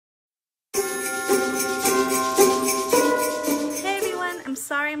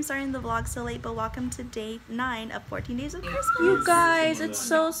sorry I'm starting the vlog so late, but welcome to day 9 of 14 Days of Christmas. You guys, it's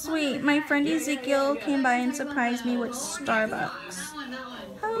so sweet. My friend Ezekiel came by and surprised me with Starbucks.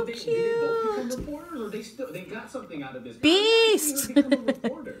 How cute! Beast!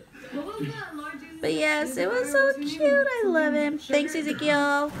 But yes, it was so cute. I love him. Thanks,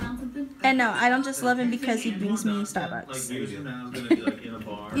 Ezekiel. And no, I don't just love him because he brings me Starbucks.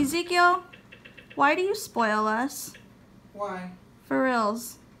 Ezekiel, why do you spoil us? Why? For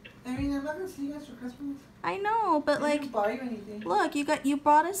reals. I mean, I'm not gonna see you guys for Christmas. I know, but I like, didn't buy you anything. look, you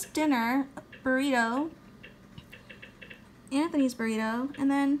brought us dinner, burrito, Anthony's burrito, and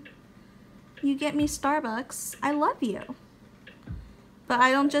then you get me Starbucks. I love you. But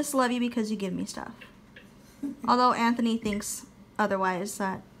I don't just love you because you give me stuff. Although Anthony thinks otherwise,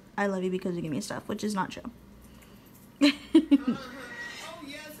 that I love you because you give me stuff, which is not true.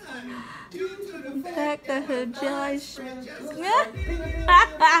 Back the hood, Josh. Yes,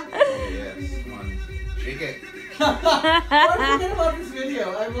 come on. Shake it. I forget about this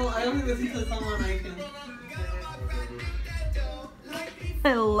video. I only listen to some on iTunes.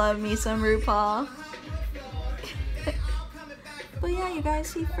 I love me some RuPaul. But yeah, you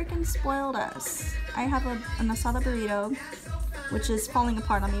guys, he freaking spoiled us. I have an asada burrito, which is falling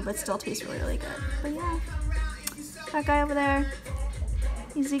apart on me, but still tastes really, really good. But yeah, that guy over there,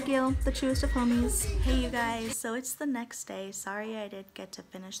 Ezekiel, the truest of homies. Hey you guys, so it's the next day. Sorry I didn't get to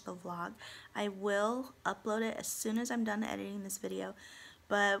finish the vlog. I will upload it as soon as I'm done editing this video.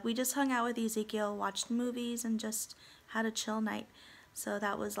 But we just hung out with Ezekiel, watched movies, and just had a chill night. So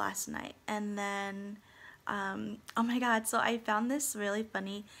that was last night. And then, oh my god, so I found this really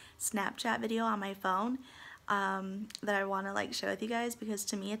funny Snapchat video on my phone that I want to like share with you guys because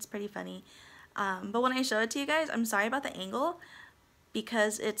to me it's pretty funny. But when I show it to you guys, I'm sorry about the angle,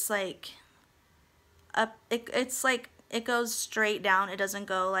 because it's like up, it's like it goes straight down. It doesn't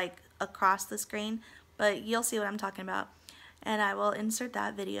go like across the screen, but you'll see what I'm talking about. And I will insert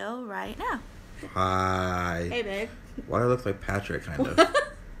that video right now. Hi. Hey babe. Why do I look like Patrick, kind of?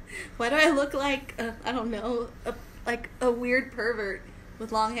 Why do I look like, I don't know, like a weird pervert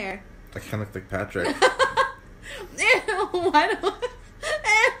with long hair? I kind of look like Patrick. Ew, why do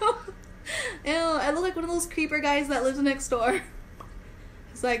Ew. Ew, I look like one of those creeper guys that lives next door.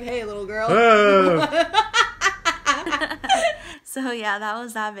 It's like, hey, little girl. So yeah, that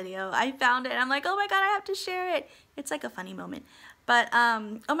was that video. I found it and I'm like, oh my god, I have to share it. It's like a funny moment. But,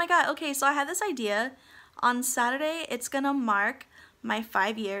 oh my god, okay, so I had this idea. On Saturday, it's gonna mark my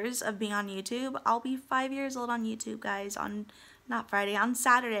 5 years of being on YouTube. I'll be 5 years old on YouTube, guys, on, not Friday, on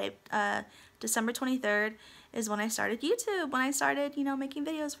Saturday, December 23rd is when I started YouTube, when I started, you know, making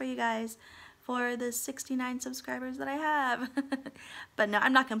videos for you guys, for the 69 subscribers that I have. But no,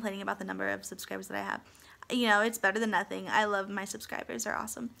 I'm not complaining about the number of subscribers that I have. You know, it's better than nothing. I love my subscribers. They're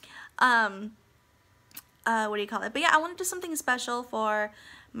awesome. What do you call it? But yeah, I want to do something special for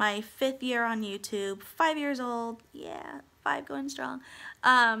my 5th year on YouTube. 5 years old. Yeah, 5 going strong.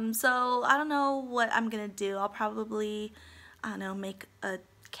 So I don't know what I'm going to do. I'll probably, I don't know, make a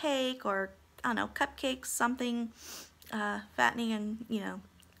cake or, I don't know, cupcakes, something fattening and, you know,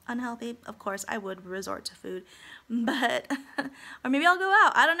 unhealthy. Of course, I would resort to food, but, or maybe I'll go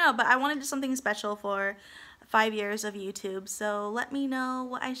out. I don't know, but I want to do something special for 5 years of YouTube. So let me know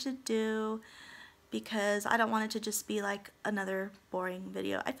what I should do, because I don't want it to just be like another boring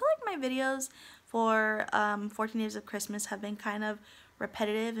video. I feel like my videos for 14 Days of Christmas have been kind of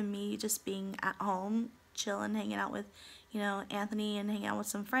repetitive, and me just being at home, chilling, hanging out with, you know, Anthony and hanging out with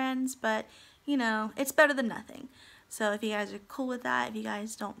some friends. But, you know, it's better than nothing. So if you guys are cool with that, if you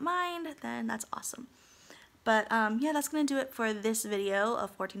guys don't mind, then that's awesome. But yeah, that's going to do it for this video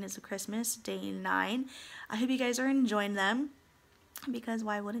of 14 Days of Christmas, day 9. I hope you guys are enjoying them, because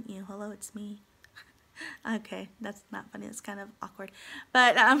why wouldn't you? Hello, it's me. Okay, that's not funny. It's kind of awkward.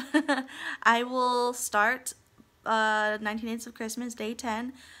 But I will start 19 Days of Christmas, day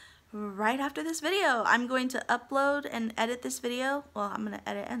 10, right after this video. I'm going to upload and edit this video. Well, I'm going to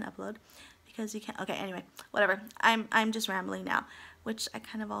edit and upload, because you can't. Okay, anyway, whatever. I'm just rambling now, which I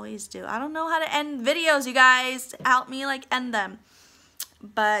kind of always do. I don't know how to end videos, you guys. Help me, like, end them.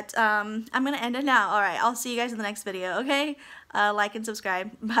 But I'm going to end it now. All right, I'll see you guys in the next video, okay? Like and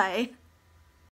subscribe. Bye.